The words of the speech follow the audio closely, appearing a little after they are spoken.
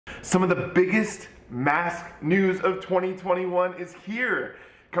Some of the biggest mask news of 2021 is here,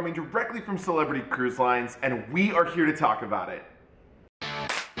 coming directly from Celebrity Cruise Lines, and we are here to talk about it.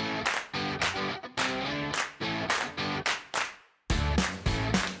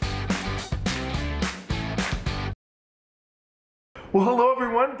 Well, hello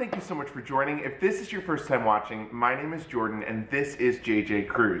everyone, thank you so much for joining. If this is your first time watching, my name is Jordan and this is JJ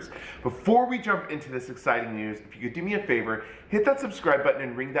Cruise. Before we jump into this exciting news, if you could do me a favor, hit that subscribe button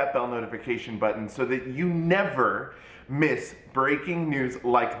and ring that bell notification button so that you never miss breaking news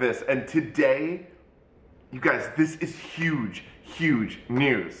like this. And today, you guys, this is huge, huge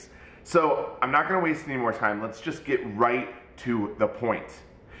news. So I'm not gonna waste any more time, let's just get right to the point.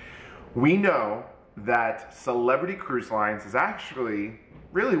 We know that Celebrity Cruise Lines is actually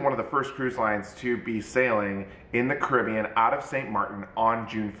really one of the first cruise lines to be sailing in the Caribbean out of St. Maarten on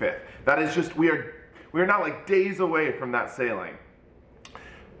June 5th. That is just, we are now like days away from that sailing.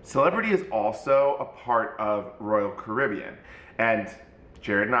 Celebrity is also a part of Royal Caribbean, and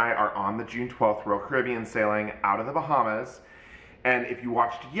Jared and I are on the June 12th Royal Caribbean sailing out of the Bahamas. And if you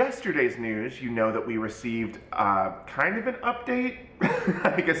watched yesterday's news, you know that we received kind of an update,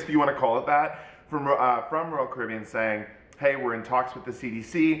 I guess if you want to call it that, from Royal Caribbean saying, hey, we're in talks with the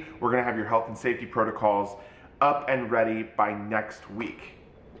CDC, we're gonna have your health and safety protocols up and ready by next week.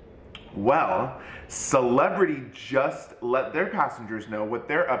 Well, Celebrity just let their passengers know what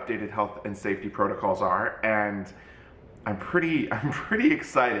their updated health and safety protocols are, and I'm pretty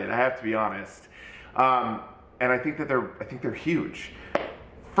excited, I have to be honest. And I think that they're huge.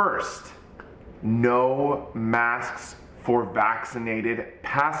 First, no masks for vaccinated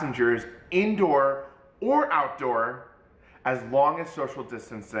passengers, indoor or outdoor, as long as social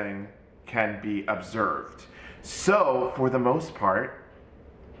distancing can be observed. So, for the most part,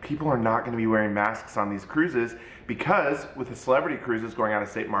 people are not going to be wearing masks on these cruises because with the Celebrity cruises going out of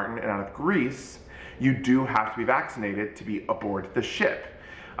St. Maarten and out of Greece, you do have to be vaccinated to be aboard the ship.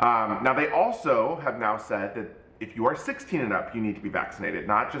 Now, they also have now said that if you are 16 and up, you need to be vaccinated,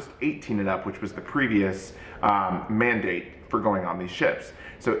 not just 18 and up, which was the previous mandate for going on these ships.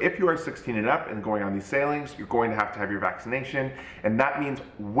 So if you are 16 and up and going on these sailings, you're going to have your vaccination. And that means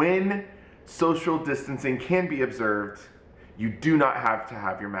when social distancing can be observed, you do not have to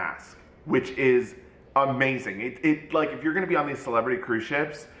have your mask, which is amazing. Like if you're gonna be on these Celebrity cruise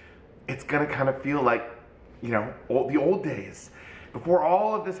ships, it's gonna kind of feel like, you know, the old days before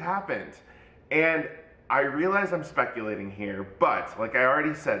all of this happened. And I realize I'm speculating here, but like I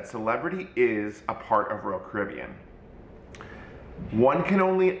already said, Celebrity is a part of Royal Caribbean. One can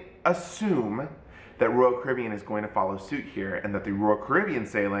only assume that Royal Caribbean is going to follow suit here, and that the Royal Caribbean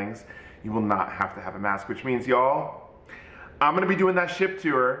sailings, you will not have to have a mask, which means, y'all, I'm gonna be doing that ship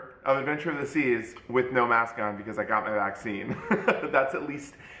tour of Adventure of the Seas with no mask on because I got my vaccine. That's at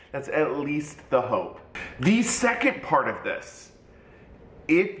least the hope. The second part of this,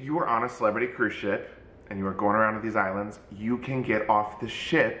 if you are on a Celebrity cruise ship and you are going around to these islands, you can get off the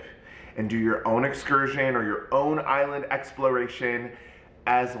ship and do your own excursion or your own island exploration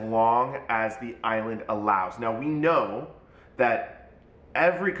as long as the island allows. Now, we know that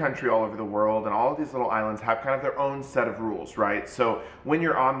every country all over the world and all of these little islands have kind of their own set of rules, right? So when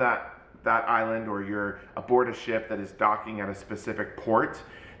you're on that island or you're aboard a ship that is docking at a specific port,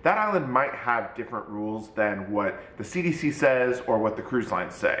 that island might have different rules than what the CDC says or what the cruise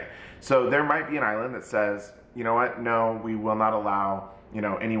lines say. So there might be an island that says, you know what, no, we will not allow, you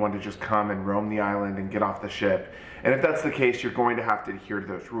know, anyone to just come and roam the island and get off the ship. And if that's the case, you're going to have to adhere to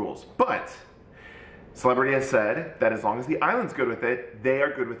those rules. But Celebrity has said that as long as the island's good with it, they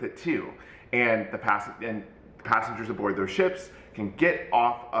are good with it too. And the passengers aboard those ships can get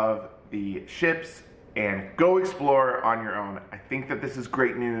off of the ships and go explore on your own. I think that this is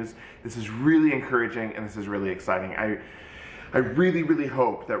great news. This is really encouraging and this is really exciting. I really, really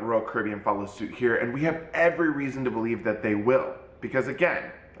hope that Royal Caribbean follows suit here, and we have every reason to believe that they will. Because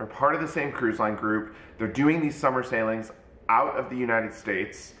again, they're part of the same cruise line group. They're doing these summer sailings out of the United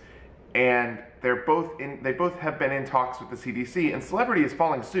States, and they both have been in talks with the CDC, and Celebrity is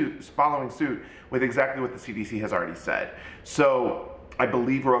following suit with exactly what the CDC has already said. So I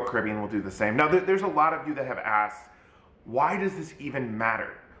believe Royal Caribbean will do the same. Now, there's a lot of you that have asked, why does this even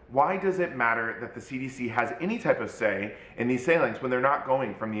matter? Why does it matter that the CDC has any type of say in these sailings when they're not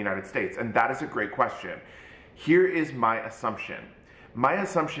going from the United States? And that is a great question. Here is my assumption. My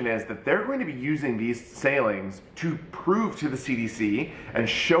assumption is that they're going to be using these sailings to prove to the CDC and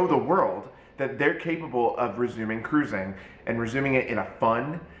show the world that they're capable of resuming cruising and resuming it in a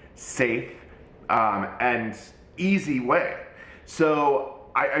fun, safe, and easy way. So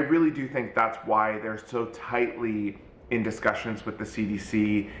I really do think that's why they're so tightly in discussions with the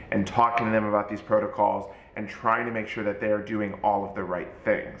CDC and talking to them about these protocols and trying to make sure that they are doing all of the right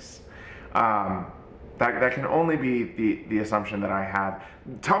things. That can only be the assumption that I have.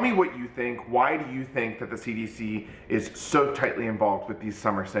 Tell me what you think. Why do you think that the CDC is so tightly involved with these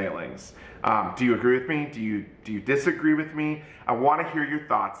summer sailings? Do you agree with me? Do you disagree with me? I want to hear your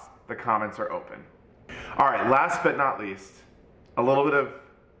thoughts. The comments are open. All right, last but not least, a little bit of,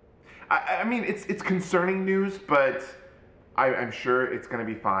 I mean, it's concerning news, but I'm sure it's going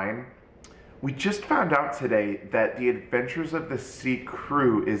to be fine. We just found out today that the Adventures of the Sea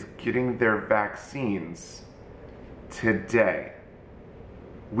crew is getting their vaccines today.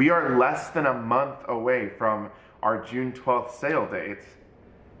 We are less than a month away from our June 12th sail date,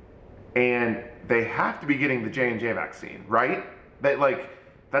 and they have to be getting the J&J vaccine, right?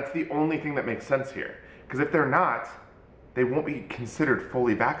 That's the only thing that makes sense here. Because if they're not, they won't be considered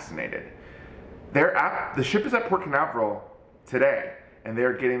fully vaccinated. The ship is at Port Canaveral today, and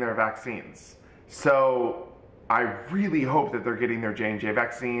they're getting their vaccines. So I really hope that they're getting their J&J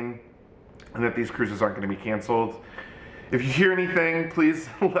vaccine and that these cruises aren't going to be canceled. If you hear anything, please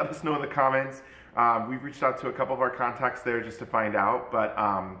let us know in the comments. We've reached out to a couple of our contacts there just to find out, but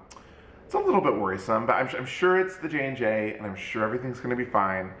it's a little bit worrisome, but I'm sure it's the J&J, and I'm sure everything's going to be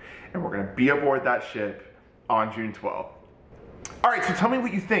fine, and we're going to be aboard that ship on June 12th. All right, so tell me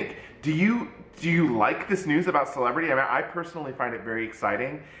what you think. Do you like this news about celebrity? I mean, I personally find it very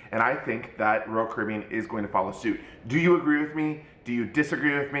exciting, and I think that Royal Caribbean is going to follow suit. Do you agree with me? Do you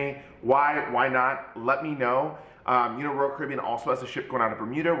disagree with me? Why not? Let me know. You know, Royal Caribbean also has a ship going out of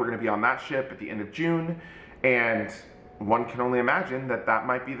Bermuda. We're going to be on that ship at the end of June, and one can only imagine that that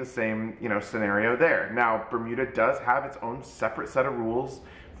might be the same, scenario there. Now, Bermuda does have its own separate set of rules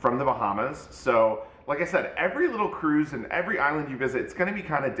from the Bahamas, so like I said, every little cruise and every island you visit, it's going to be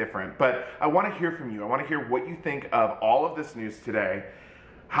kind of different. But I want to hear from you. I want to hear what you think of all of this news today.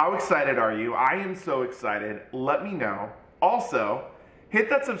 How excited are you? I am so excited. Let me know. Also, hit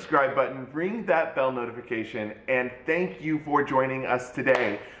that subscribe button, ring that bell notification, and thank you for joining us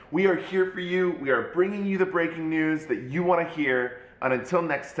today. We are here for you. We are bringing you the breaking news that you want to hear. And until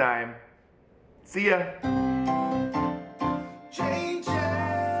next time, see ya.